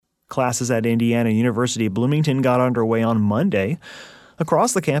Classes at Indiana University Bloomington got underway on Monday.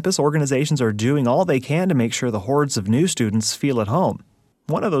 Across the campus, organizations are doing all they can to make sure the hordes of new students feel at home.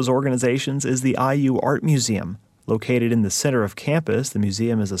 One of those organizations is the IU Art Museum. Located in the center of campus, the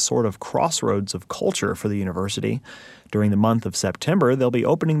museum is a sort of crossroads of culture for the university. During the month of September, they'll be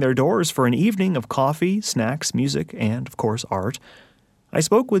opening their doors for an evening of coffee, snacks, music, and, of course, art. I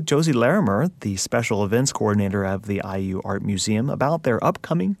spoke with Josie Larimer, the special events coordinator of the IU Art Museum, about their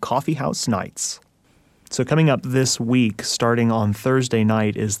upcoming coffee house nights. So coming up this week, starting on Thursday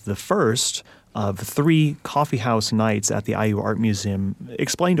night, is the first of 3 coffee house nights at the IU Art Museum.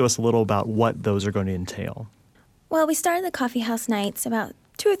 Explain to us a little about what those are going to entail. Well, we started the coffee house nights about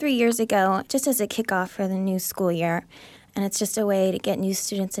 2 or 3 years ago, just as a kickoff for the new school year. And it's just a way to get new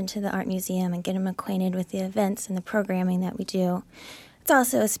students into the art museum and get them acquainted with the events and the programming that we do. It's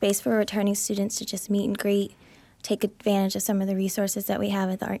also a space for returning students to just meet and greet, take advantage of some of the resources that we have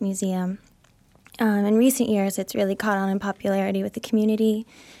at the art museum. In recent years, it's really caught on in popularity with the community.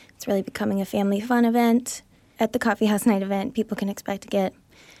 It's really becoming a family fun event. At the coffee house night event, people can expect to get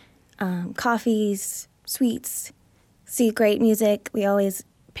coffees, sweets, see great music. We always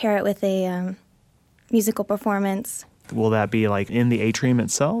pair it with a musical performance. Will that be like in the atrium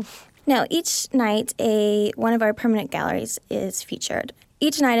itself? No, each night one of our permanent galleries is featured.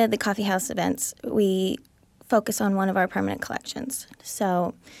 Each night of the coffee house events, we focus on one of our permanent collections.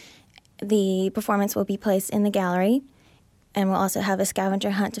 So the performance will be placed in the gallery, and we'll also have a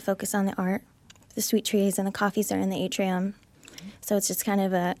scavenger hunt to focus on the art. The sweet trees and the coffees are in the atrium. So it's just kind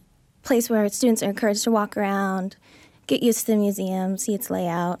of a place where students are encouraged to walk around, get used to the museum, see its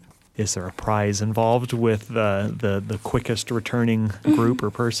layout. Is there a prize involved with the quickest returning group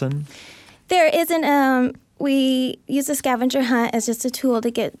or person? There isn't. We use the scavenger hunt as just a tool to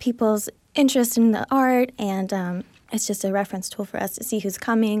get people's interest in the art, and it's just a reference tool for us to see who's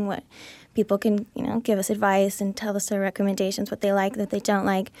coming, what people can, give us advice and tell us their recommendations, what they like, what they don't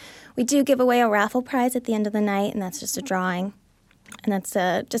like. We do give away a raffle prize at the end of the night, and that's just a drawing. And that's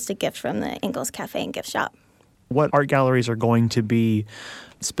just a gift from the Ingalls Cafe and Gift Shop. What art galleries are going to be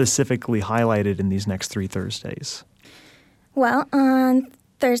specifically highlighted in these next 3 Thursdays? Well, on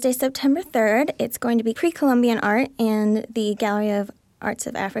Thursday, September 3rd, it's going to be pre-Columbian art in the Gallery of Arts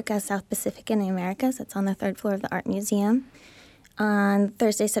of Africa, South Pacific, and the Americas. It's on the 3rd floor of the Art Museum. On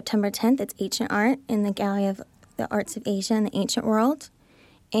Thursday, September 10th, it's ancient art in the Gallery of the Arts of Asia and the Ancient World.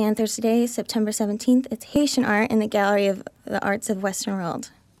 And Thursday, September 17th, it's Haitian art in the Gallery of the Arts of Western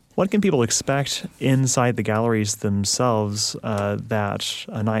World. What can people expect inside the galleries themselves that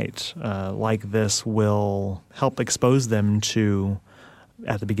a night like this will help expose them to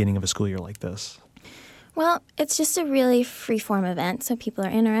at the beginning of a school year like this? Well, it's just a really free-form event. So people are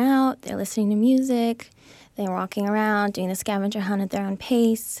in or out, they're listening to music, they're walking around, doing the scavenger hunt at their own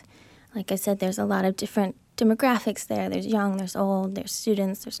pace. Like I said, there's a lot of different demographics there. There's young, there's old, there's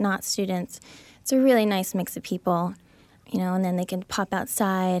students, there's not students. It's a really nice mix of people, and then they can pop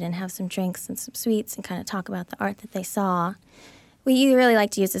outside and have some drinks and some sweets and kind of talk about the art that they saw. We really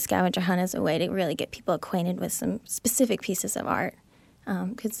like to use the scavenger hunt as a way to really get people acquainted with some specific pieces of art,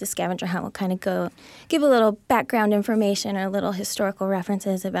 because the scavenger hunt will kind of give a little background information or little historical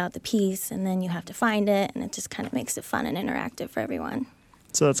references about the piece, and then you have to find it, and it just kind of makes it fun and interactive for everyone.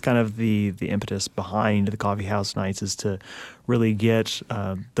 So that's kind of the impetus behind the coffee house nights, is to really get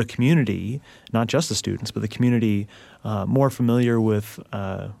the community, not just the students, but the community more familiar with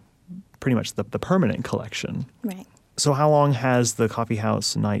pretty much the permanent collection. Right. So how long has the coffee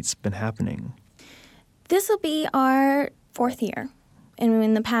house nights been happening? This will be our 4th year. And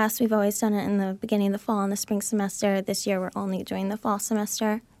in the past, we've always done it in the beginning of the fall and the spring semester. This year, we're only doing the fall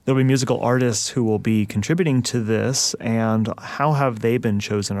semester. There'll be musical artists who will be contributing to this, and how have they been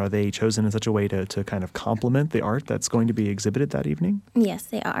chosen? Are they chosen in such a way to kind of complement the art that's going to be exhibited that evening? Yes,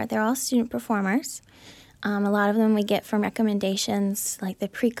 they are. They're all student performers. A lot of them we get from recommendations, like the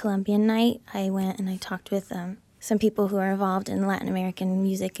pre-Columbian night. I went and I talked with some people who are involved in Latin American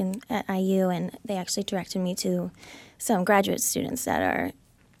music at IU, and they actually directed me to some graduate students that are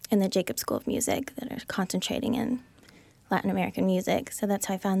in the Jacobs School of Music that are concentrating in Latin American music. So that's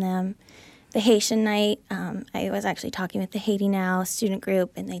how I found them. The Haitian night, I was actually talking with the Haiti Now student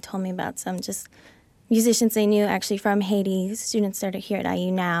group, and they told me about some just musicians they knew actually from Haiti, students that are here at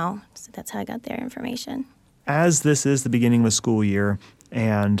IU now. So that's how I got their information. As this is the beginning of a school year,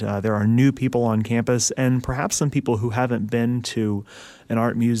 and there are new people on campus, and perhaps some people who haven't been to an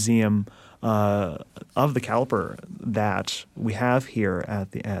art museum of the caliber that we have here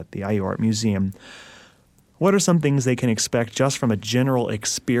at the IU Art Museum, what are some things they can expect just from a general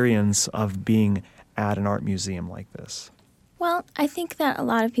experience of being at an art museum like this? Well, I think that a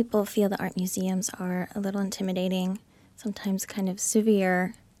lot of people feel that art museums are a little intimidating, sometimes kind of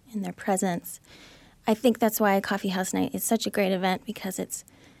severe in their presence. I think that's why a coffee house night is such a great event, because it's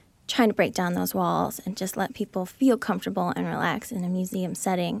trying to break down those walls and just let people feel comfortable and relax in a museum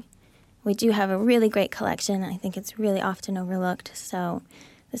setting. We do have a really great collection. I think it's really often overlooked, so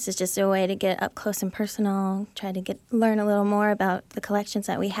this is just a way to get up close and personal, try to learn a little more about the collections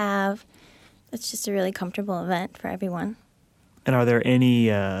that we have. It's just a really comfortable event for everyone. And are there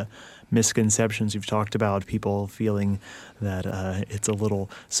any misconceptions? You've talked about people feeling that it's a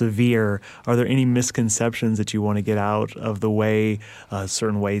little severe. Are there any misconceptions that you want to get out of the way,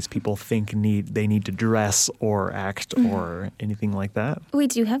 certain ways people think they need to dress or act or anything like that? We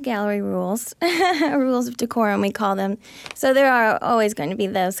do have gallery rules, rules of decorum we call them. So there are always going to be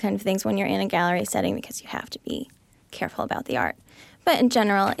those kind of things when you're in a gallery setting, because you have to be careful about the art. But in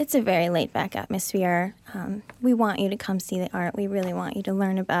general, it's a very laid-back atmosphere. We want you to come see the art. We really want you to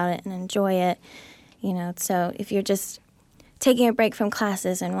learn about it and enjoy it. So if you're just taking a break from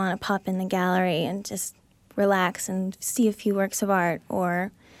classes and want to pop in the gallery and just relax and see a few works of art,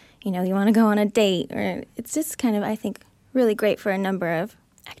 or, you want to go on a date, or it's just kind of, I think, really great for a number of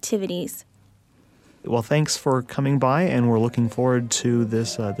activities. Well, thanks for coming by, and we're looking forward to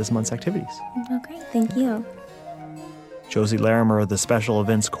this month's activities. Okay, thank you. Josie Larimer, the Special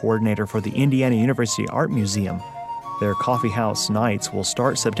Events Coordinator for the Indiana University Art Museum. Their coffee house nights will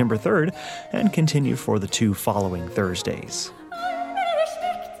start September 3rd and continue for the 2 following Thursdays.